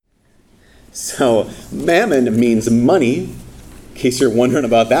So mammon means money, in case you're wondering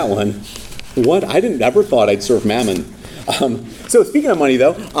about that one. What? I never thought I'd serve mammon. So speaking of money,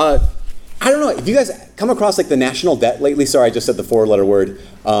 though, I don't know. Have you guys come across like the national debt lately? Sorry, I just said the four-letter word,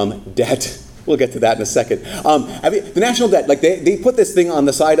 debt. We'll get to that in a second. The national debt, like they put this thing on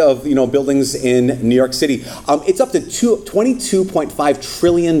the side of buildings in New York City. It's up to $22.5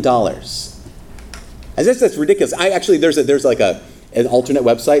 trillion. That's ridiculous. There's like an alternate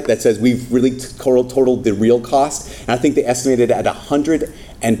website that says we've really totaled the real cost, and I think they estimated it at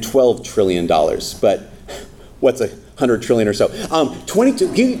 $112 trillion. But what's 100 trillion or so?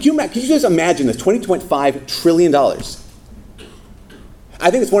 22. Can you just imagine this? $22.5 trillion. I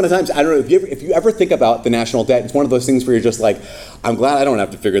think it's one of the times, I don't know, if you ever think about the national debt, it's one of those things where you're just like, I'm glad I don't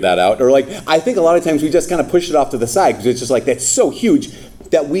have to figure that out. Or like, I think a lot of times we just kind of push it off to the side because it's just like, that's so huge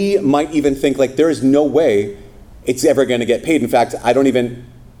that we might even think like there is no way it's ever going to get paid. In fact,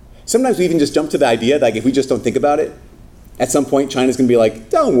 sometimes we even just jump to the idea that like, if we just don't think about it, at some point China's going to be like,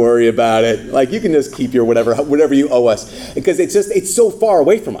 don't worry about it. Like you can just keep your whatever you owe us. Because it's so far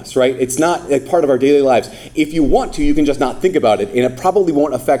away from us, right? It's not like part of our daily lives. If you want to, you can just not think about it, and it probably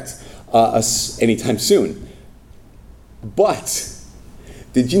won't affect us anytime soon. But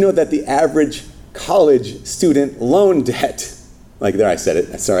did you know that the average college student loan debt, like there I said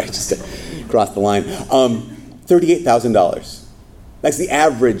it, sorry, I just crossed the line, $38,000. That's the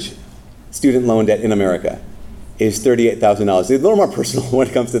average student loan debt in America. Is $38,000. It's a little more personal when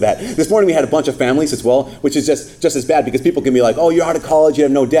it comes to that. This morning we had a bunch of families as well, which is just as bad because people can be like, oh, you're out of college, you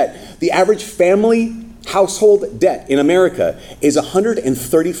have no debt. The average family household debt in America is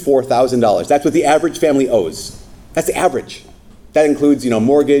 $134,000. That's what the average family owes. That's the average. That includes,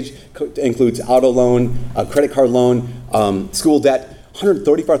 mortgage, includes auto loan, credit card loan, school debt.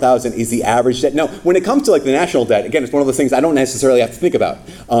 $134,000 is the average debt. Now, when it comes to like the national debt, again, it's one of those things I don't necessarily have to think about.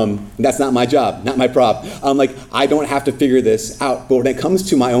 That's not my job, not my prop. I don't have to figure this out. But when it comes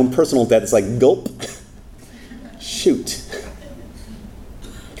to my own personal debt, it's like, gulp, shoot.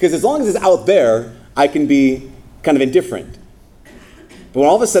 Because as long as it's out there, I can be kind of indifferent. But when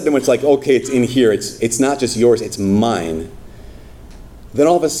all of a sudden it's like, okay, it's in here, it's not just yours, it's mine. Then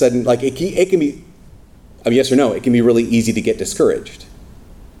all of a sudden, like it can be, yes or no, it can be really easy to get discouraged.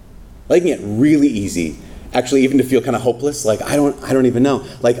 Like it can get really easy, actually, even to feel kind of hopeless. Like I don't even know.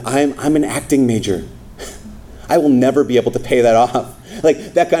 Like I'm an acting major. I will never be able to pay that off.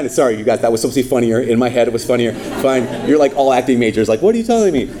 Like that kind of. Sorry, you guys, that was supposed to be funnier. In my head, it was funnier. Fine, you're like all acting majors. Like, what are you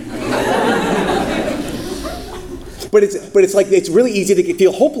telling me? But it's like it's really easy to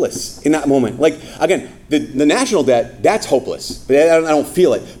feel hopeless in that moment. Like again, the national debt, that's hopeless. But I don't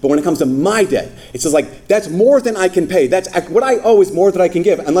feel it. But when it comes to my debt, it's just like that's more than I can pay. That's what I owe is more than I can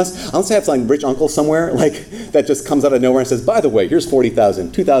give. Unless I have some rich uncle somewhere like that just comes out of nowhere and says, by the way, here's $40,000,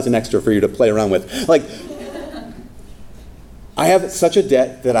 $2,000 extra for you to play around with. Like I have such a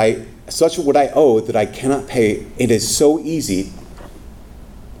debt such what I owe that I cannot pay. It is so easy.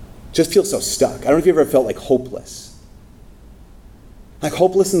 Just feel so stuck. I don't know if you ever felt like hopeless. Like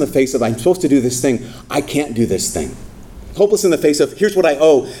hopeless in the face of, I'm supposed to do this thing, I can't do this thing. Hopeless in the face of, here's what I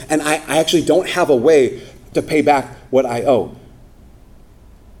owe, and I actually don't have a way to pay back what I owe.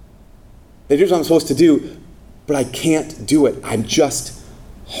 That here's what I'm supposed to do, but I can't do it. I'm just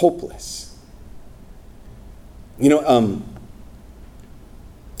hopeless.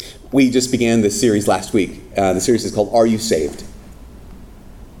 We just began this series last week. The series is called Are You Saved?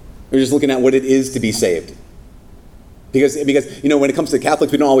 We're just looking at what it is to be saved. Because when it comes to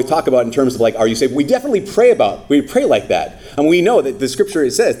Catholics, we don't always talk about in terms of like, are you saved? We definitely pray like that. And we know that the scripture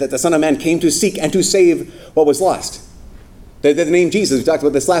says that the Son of Man came to seek and to save what was lost. The name Jesus, we talked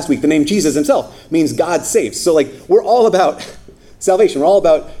about this last week, the name Jesus himself means God saves. So like, we're all about salvation. We're all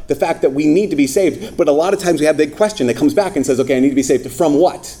about the fact that we need to be saved. But a lot of times we have a big question that comes back and says, okay, I need to be saved from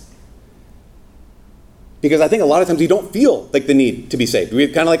what? Because I think a lot of times we don't feel like the need to be saved. We're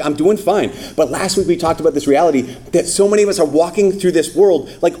kind of like, I'm doing fine. But last week we talked about this reality that so many of us are walking through this world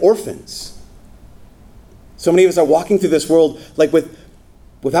like orphans. So many of us are walking through this world like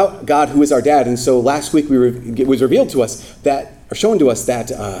without God who is our dad. And so last week it was revealed to us shown to us that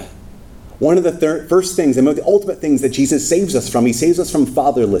one of the first things and one of the ultimate things that Jesus saves us from, he saves us from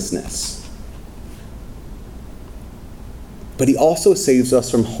fatherlessness. But he also saves us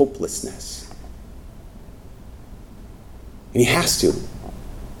from hopelessness. And he has to.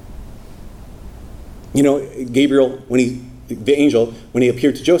 Gabriel, the angel, when he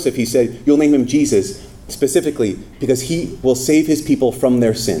appeared to Joseph, he said, you'll name him Jesus, specifically because he will save his people from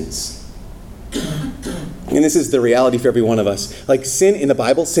their sins. And this is the reality for every one of us. Like sin in the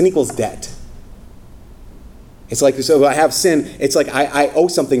Bible, sin equals debt. It's like, so I have sin, it's like I owe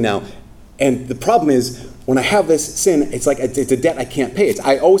something now. And the problem is, when I have this sin, it's like it's a debt I can't pay.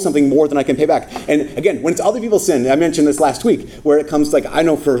 I owe something more than I can pay back. And again, when it's other people's sin, I mentioned this last week, where it comes like, I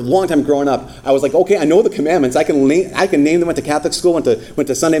know for a long time growing up, I was like, okay, I know the commandments. I can name them. Went to Catholic school, went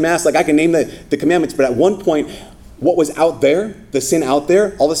to Sunday Mass. Like I can name the commandments. But at one point, what was out there, the sin out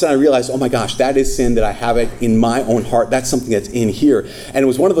there, all of a sudden I realized, oh my gosh, that is sin that I have it in my own heart. That's something that's in here. And it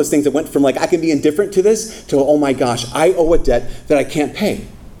was one of those things that went from like, I can be indifferent to this, to, oh my gosh, I owe a debt that I can't pay.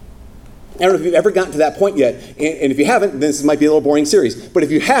 I don't know if you've ever gotten to that point yet, and if you haven't, this might be a little boring series. But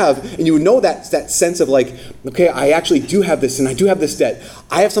if you have, and you know that sense of like, okay, I actually do have this, and I do have this debt.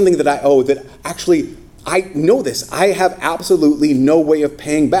 I have something that I owe that actually, I know this. I have absolutely no way of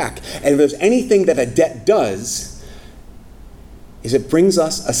paying back. And if there's anything that a debt does, is it brings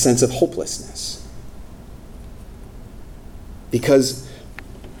us a sense of hopelessness. Because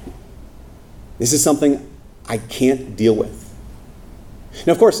this is something I can't deal with.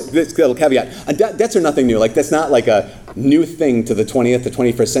 Now, of course, this little caveat, debts are nothing new. Like, that's not like a new thing to the 20th, the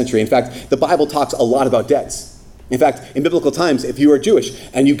 21st century. In fact, the Bible talks a lot about debts. In fact, in biblical times, if you were Jewish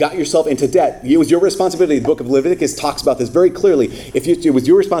and you got yourself into debt, it was your responsibility. The book of Leviticus talks about this very clearly. It was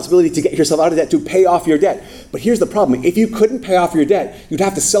your responsibility to get yourself out of debt, to pay off your debt. But here's the problem. If you couldn't pay off your debt, you'd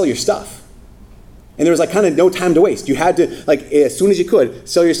have to sell your stuff. And there was like kind of no time to waste. You had to, like, as soon as you could,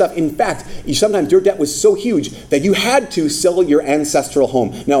 sell your stuff. In fact, sometimes your debt was so huge that you had to sell your ancestral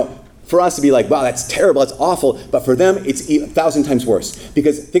home. Now, for us to be like, wow, that's terrible, that's awful. But for them, it's 1,000 times worse.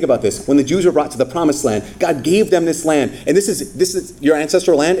 Because think about this. When the Jews were brought to the promised land, God gave them this land. And this is your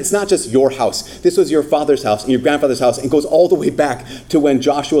ancestral land. It's not just your house. This was your father's house and your grandfather's house. And goes all the way back to when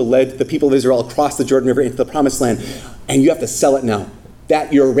Joshua led the people of Israel across the Jordan River into the promised land. And you have to sell it now.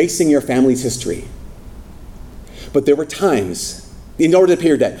 That you're erasing your family's history. But there were times, in order to pay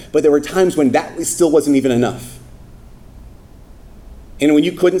your debt, but there were times when that still wasn't even enough. And when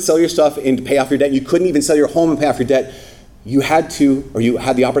you couldn't sell your stuff and pay off your debt, you couldn't even sell your home and pay off your debt, you had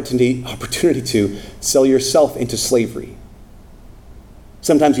the opportunity to sell yourself into slavery.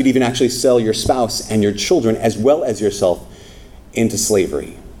 Sometimes you'd even actually sell your spouse and your children as well as yourself into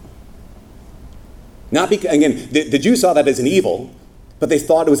slavery. Not because, again, the Jews saw that as an evil, but they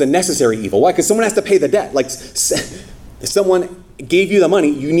thought it was a necessary evil. Why? Because someone has to pay the debt. Like, if someone gave you the money,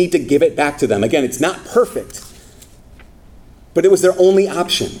 you need to give it back to them. Again, it's not perfect, but it was their only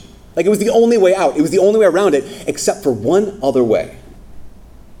option. Like, it was the only way out. It was the only way around it, except for one other way.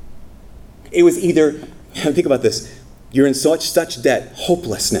 It was either, think about this, you're in such debt,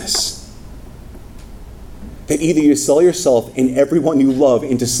 hopelessness, that either you sell yourself and everyone you love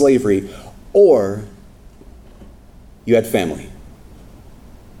into slavery, or you had family.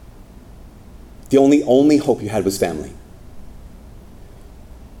 The only hope you had was family.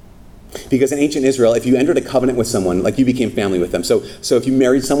 Because in ancient Israel, if you entered a covenant with someone, like, you became family with them. So if you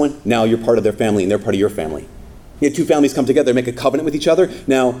married someone, now you're part of their family and they're part of your family. You had two families come together, make a covenant with each other.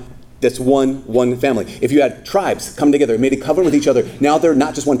 Now that's one family. If you had tribes come together, made a covenant with each other, now they're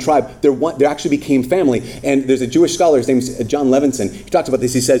not just one tribe, they actually became family. And there's a Jewish scholar, his name's John Levinson. He talks about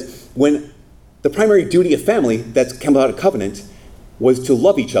this. He says, when the primary duty of family that's come out of covenant was to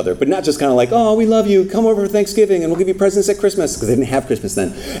love each other, but not just kind of like, oh, we love you, come over for Thanksgiving and we'll give you presents at Christmas, because they didn't have Christmas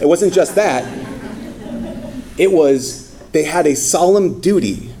then. It wasn't just that. It was, they had a solemn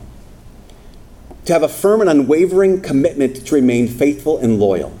duty to have a firm and unwavering commitment to remain faithful and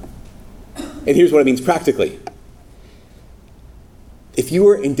loyal. And here's what it means practically. If you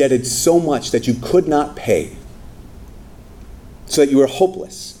were indebted so much that you could not pay, so that you were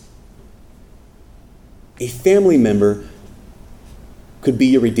hopeless, a family member could be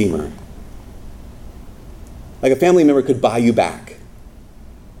your redeemer. Like, a family member could buy you back.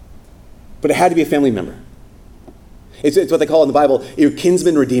 But it had to be a family member. It's what they call in the Bible your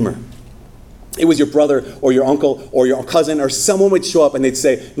kinsman redeemer. It was your brother or your uncle or your cousin, or someone would show up and they'd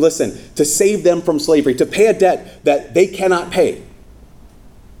say, listen, to save them from slavery, to pay a debt that they cannot pay,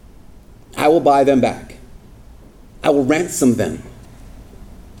 I will buy them back. I will ransom them.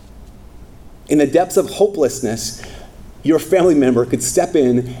 In the depths of hopelessness, your family member could step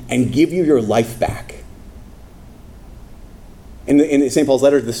in and give you your life back. In St. Paul's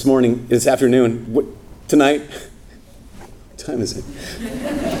letter this afternoon, tonight, what time is it?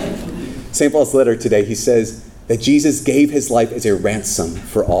 St. Paul's letter today, he says that Jesus gave his life as a ransom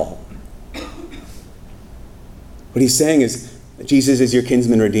for all. What he's saying is that Jesus is your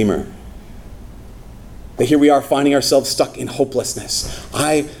kinsman redeemer. That here we are finding ourselves stuck in hopelessness.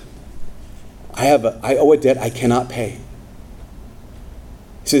 I owe a debt I cannot pay.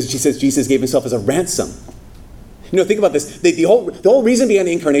 He says Jesus gave himself as a ransom. Think about this. The whole reason behind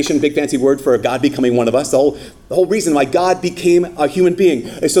the incarnation, big fancy word for God becoming one of us, the whole reason why God became a human being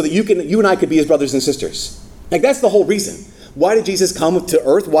is so that you and I could be his brothers and sisters. Like, that's the whole reason. Why did Jesus come to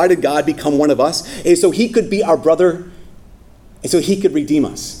earth? Why did God become one of us? Is so he could be our brother and so he could redeem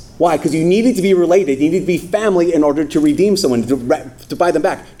us. Why? Because you needed to be related. You needed to be family in order to redeem someone, to buy them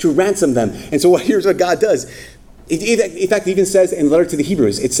back, to ransom them. And so here's what God does. In fact, it even says in the letter to the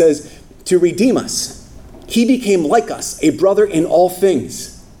Hebrews, it says to redeem us. He became like us, a brother in all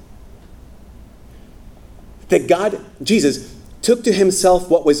things. That God, Jesus, took to himself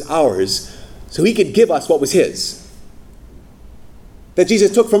what was ours so he could give us what was his. That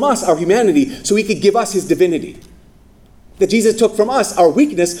Jesus took from us our humanity so he could give us his divinity. That Jesus took from us our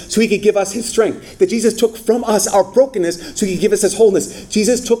weakness so he could give us his strength. That Jesus took from us our brokenness so he could give us his wholeness.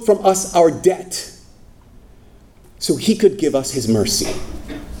 Jesus took from us our debt so he could give us his mercy.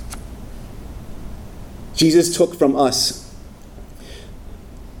 Jesus took from us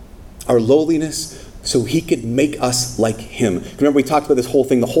our lowliness so he could make us like him. Remember, we talked about this whole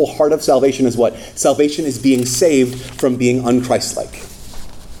thing. The whole heart of salvation is what? Salvation is being saved from being un-Christ-like.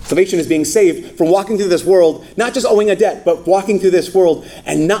 Salvation is being saved from walking through this world, not just owing a debt, but walking through this world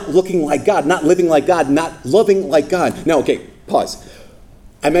and not looking like God, not living like God, not loving like God. Now, okay, pause.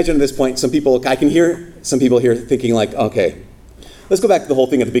 I imagine at this point, I can hear some people here thinking like, okay, let's go back to the whole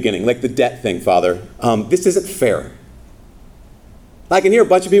thing at the beginning, like the debt thing, Father. This isn't fair. I can hear a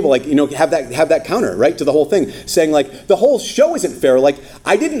bunch of people have that counter, right, to the whole thing, saying like, the whole show isn't fair. Like,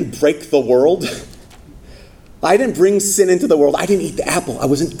 I didn't break the world. I didn't bring sin into the world. I didn't eat the apple.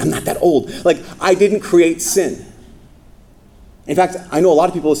 I'm not that old. Like, I didn't create sin. In fact, I know a lot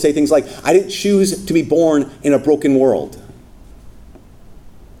of people say things like, I didn't choose to be born in a broken world.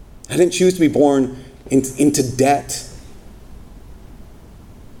 I didn't choose to be born into debt.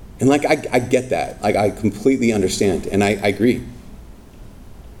 And like, I get that. Like, I completely understand. And I agree.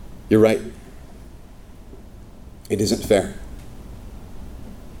 You're right. It isn't fair.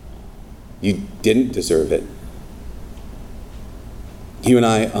 You didn't deserve it. You and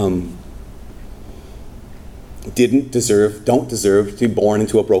I don't deserve to be born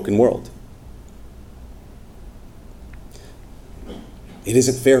into a broken world. It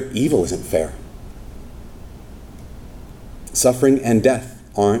isn't fair. Evil isn't fair. Suffering and death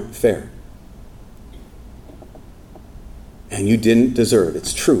aren't fair. And you didn't deserve,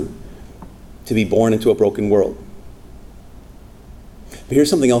 it's true, to be born into a broken world. But here's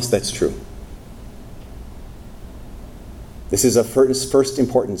something else that's true. This is of first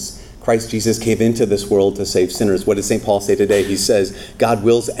importance. Christ Jesus came into this world to save sinners. What does St. Paul say today? He says, God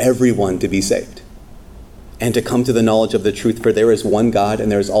wills everyone to be saved and to come to the knowledge of the truth. For there is one God,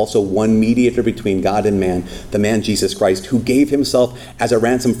 and there is also one mediator between God and man, the man Jesus Christ, who gave himself as a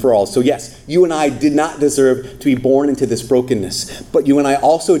ransom for all. So yes, you and I did not deserve to be born into this brokenness, but you and I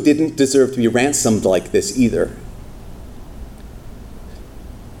also didn't deserve to be ransomed like this either.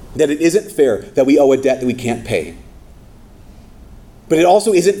 That it isn't fair that we owe a debt that we can't pay. But it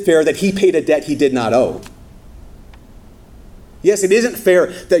also isn't fair that he paid a debt he did not owe. Yes, it isn't fair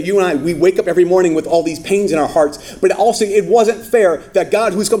that you and I, we wake up every morning with all these pains in our hearts, but also it wasn't fair that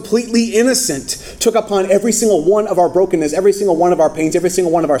God, who's completely innocent, took upon every single one of our brokenness, every single one of our pains, every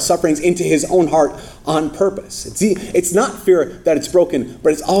single one of our sufferings into his own heart on purpose. It's not fair that it's broken,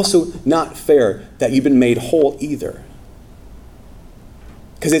 but it's also not fair that you've been made whole either.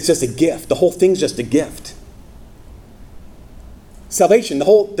 Because it's just a gift. The whole thing's just a gift. Salvation,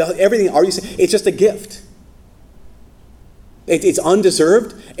 everything, it's just a gift. It's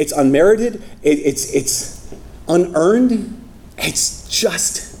undeserved, it's unmerited, it's unearned, it's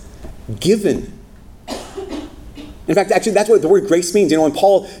just given. In fact, actually, that's what the word grace means. When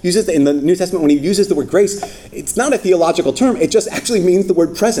Paul uses it in the New Testament, when he uses the word grace, it's not a theological term. It just actually means the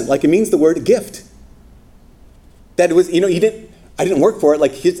word present, like it means the word gift. That it was, I didn't work for it,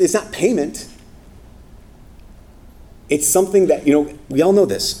 like it's not payment. It's something that, we all know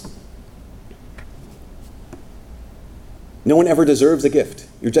this. No one ever deserves a gift.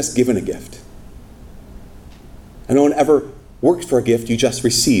 You're just given a gift. And no one ever worked for a gift. You just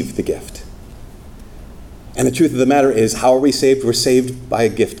receive the gift. And the truth of the matter is, how are we saved? We're saved by a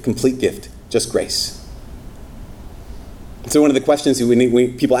gift, complete gift, just grace. So one of the questions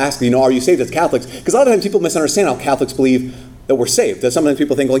people ask, are you saved as Catholics? Because a lot of times people misunderstand how Catholics believe that we're saved. That sometimes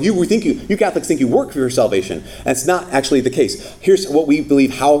people think, you Catholics think you work for your salvation. And it's not actually the case. Here's what we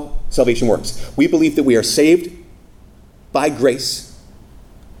believe how salvation works. We believe that we are saved by grace,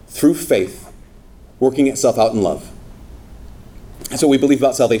 through faith, working itself out in love. That's what we believe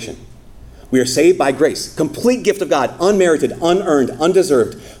about salvation. We are saved by grace, complete gift of God, unmerited, unearned,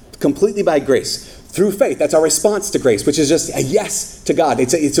 undeserved, completely by grace, through faith. That's our response to grace, which is just a yes to God.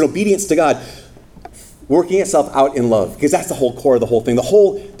 It's an obedience to God, working itself out in love, because that's the whole core of the whole thing. The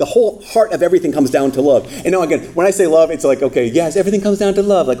whole heart of everything comes down to love. And now again, when I say love, it's like, okay, yes, everything comes down to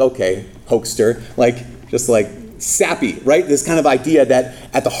love. Like, okay, hoaxer, just sappy, right? This kind of idea that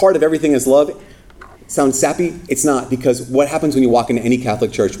at the heart of everything is love. Sounds sappy? It's not, because what happens when you walk into any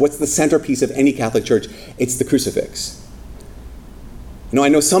Catholic church? What's the centerpiece of any Catholic church? It's the crucifix. I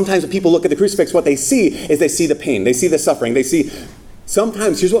know sometimes when people look at the crucifix, what they see is they see the pain, they see the suffering, they see.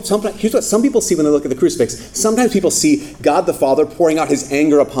 Here's what some people see when they look at the crucifix. Sometimes people see God the Father pouring out his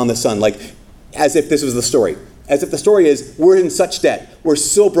anger upon the Son, as if this was the story. As if the story is, we're in such debt, we're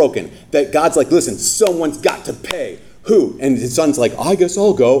so broken, that God's like, listen, someone's got to pay. Who? And his son's like, I guess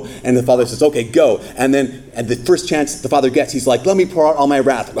I'll go. And the father says, okay, go. And then at the first chance the father gets, he's like, let me pour out all my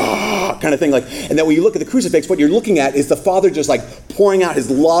wrath. Kind of thing. And then when you look at the crucifix, what you're looking at is the father just pouring out his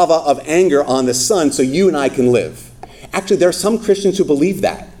lava of anger on the son so you and I can live. Actually, there are some Christians who believe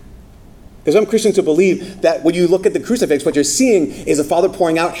that. There's some Christians who believe that when you look at the crucifix, what you're seeing is a father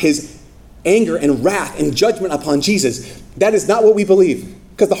pouring out his anger and wrath and judgment upon Jesus. That is not what we believe.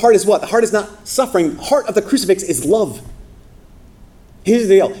 Because the heart is what? The heart is not suffering. The heart of the crucifix is love. Here's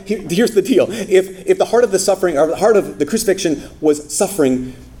the deal. Here's the deal. If the heart of the suffering, or the heart of the crucifixion was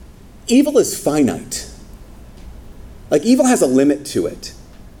suffering, evil is finite. Evil has a limit to it.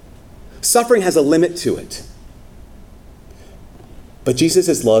 Suffering has a limit to it. But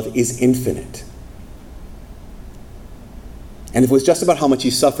Jesus' love is infinite. And if it was just about how much he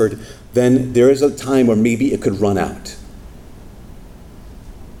suffered, then there is a time where maybe it could run out.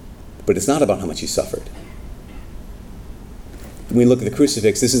 But it's not about how much he suffered. When we look at the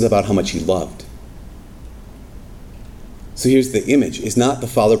crucifix, this is about how much he loved. So here's the image. It's not the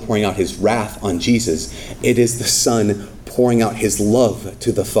Father pouring out his wrath on Jesus. It is the Son pouring out his love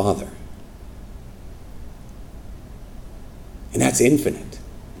to the Father. And that's infinite.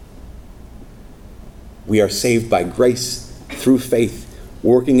 We are saved by grace through faith,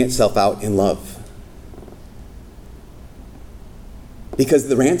 working itself out in love. Because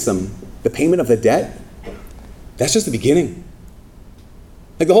the ransom, the payment of the debt, that's just the beginning.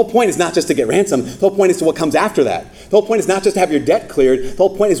 The whole point is not just to get ransom. The whole point is to what comes after that. The whole point is not just to have your debt cleared. The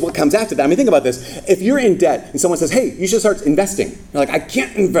whole point is what comes after that. Think about this. If you're in debt and someone says, hey, you should start investing. You're like, I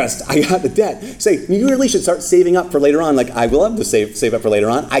can't invest. I got the debt. Say, you really should start saving up for later on. I will have to save up for later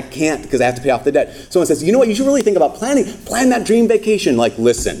on. I can't because I have to pay off the debt. Someone says, you know what? You should really think about plan that dream vacation.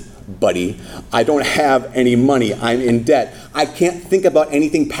 Listen, buddy, I don't have any money. I'm in debt. I can't think about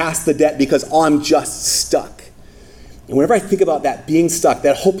anything past the debt because I'm just stuck. And whenever I think about that being stuck,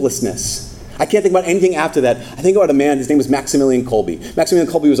 that hopelessness, I can't think about anything after that. I think about a man, his name was Maximilian Kolbe. Maximilian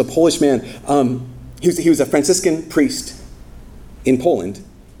Kolbe was a Polish man. He was a Franciscan priest in Poland.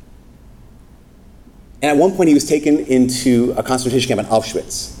 And at one point he was taken into a concentration camp in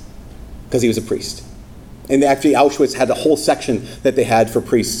Auschwitz because he was a priest. And actually Auschwitz had a whole section that they had for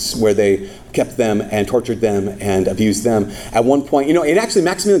priests where they kept them and tortured them and abused them. At one point, and actually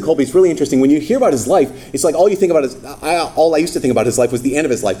Maximilian Kolbe is really interesting. When you hear about his life, it's all you think about is, all I used to think about his life was the end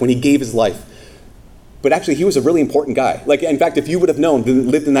of his life, when he gave his life. But actually, he was a really important guy. In fact, if you would have known,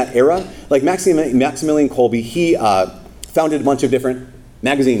 lived in that era, Maximilian Kolbe, he founded a bunch of different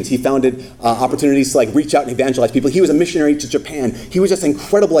magazines. He founded opportunities to reach out and evangelize people. He was a missionary to Japan. He was just an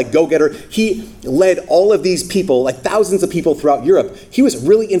incredible go-getter. He led all of these people, thousands of people throughout Europe. He was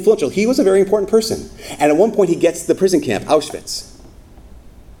really influential. He was a very important person. And at one point he gets to the prison camp, Auschwitz.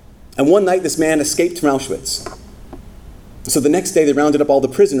 And one night this man escaped from Auschwitz. So the next day they rounded up all the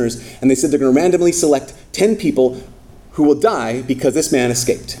prisoners and they said they're going to randomly select 10 people who will die because this man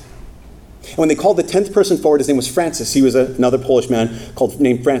escaped. And when they called the 10th person forward, his name was Francis. He was another Polish man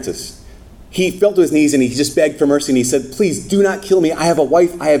named Francis. He fell to his knees and he just begged for mercy and he said, please do not kill me. I have a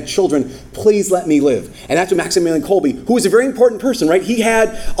wife, I have children. Please let me live. And that's what Maximilian Kolbe, who was a very important person, right? He had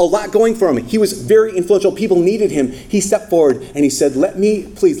a lot going for him. He was very influential. People needed him. He stepped forward and he said,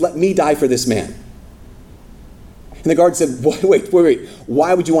 please let me die for this man. And the guard said, wait.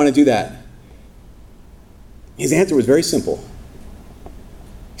 Why would you want to do that? His answer was very simple.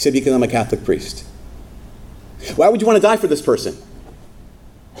 He said, because I'm a Catholic priest. Why would you want to die for this person?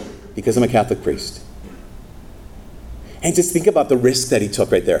 Because I'm a Catholic priest. And just think about the risk that he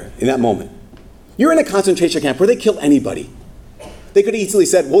took right there in that moment. You're in a concentration camp where they kill anybody. They could have easily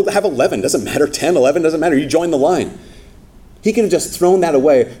said, we'll have 11, doesn't matter, 10, 11, doesn't matter, you join the line. He could have just thrown that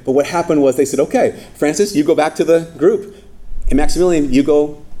away, but what happened was they said, okay, Francis, you go back to the group. And Maximilian, you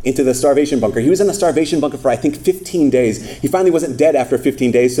go into the starvation bunker. He was in the starvation bunker for, I think, 15 days. He finally wasn't dead after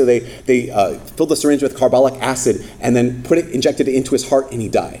 15 days, so they filled the syringe with carbolic acid and then injected it into his heart, and he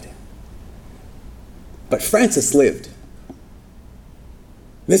died. But Francis lived.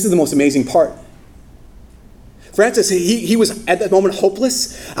 This is the most amazing part. Francis, he was at that moment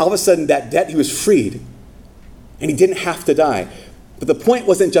hopeless. All of a sudden, that debt, he was freed. And he didn't have to die. But the point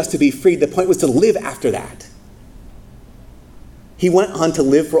wasn't just to be freed. The point was to live after that. He went on to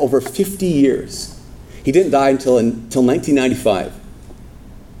live for over 50 years. He didn't die until 1995.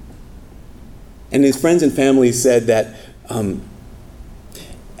 And his friends and family said that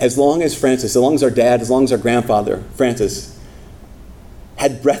as long as Francis, as long as our dad, as long as our grandfather, Francis,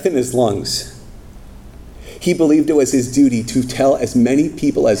 had breath in his lungs, he believed it was his duty to tell as many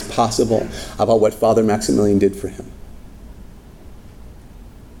people as possible about what Father Maximilian did for him.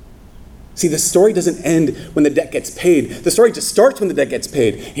 See, the story doesn't end when the debt gets paid. The story just starts when the debt gets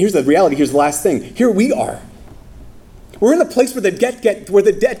paid. Here's the reality. Here's the last thing. Here we are. We're in the place where the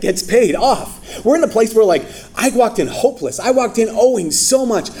debt gets paid off. We're in the place where, like, I walked in hopeless. I walked in owing so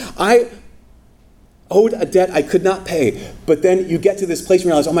much. I owed a debt I could not pay. But then you get to this place where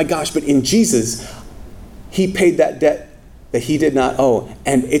you realize, oh my gosh, but in Jesus, he paid that debt that he did not owe,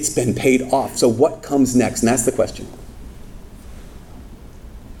 and it's been paid off. So what comes next? And that's the question.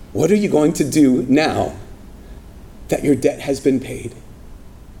 What are you going to do now that your debt has been paid?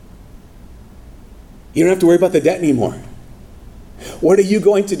 You don't have to worry about the debt anymore. What are you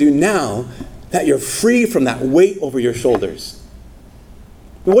going to do now that you're free from that weight over your shoulders?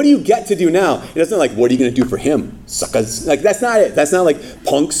 What do you get to do now? It doesn't like, what are you going to do for him? Suckers. Like, that's not it. That's not like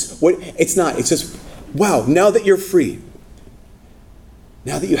punks. It's not. It's just, wow, now that you're free,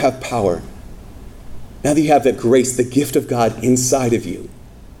 now that you have power, now that you have that grace, the gift of God inside of you,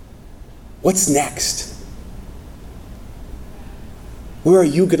 what's next? Where are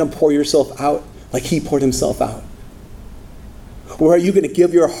you going to pour yourself out like he poured himself out? Where are you going to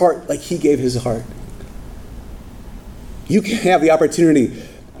give your heart like he gave his heart? You can have the opportunity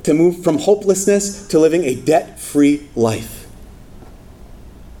to move from hopelessness to living a debt-free life.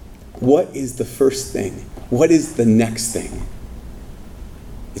 What is the first thing? What is the next thing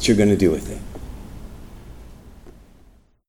that you're going to do with it?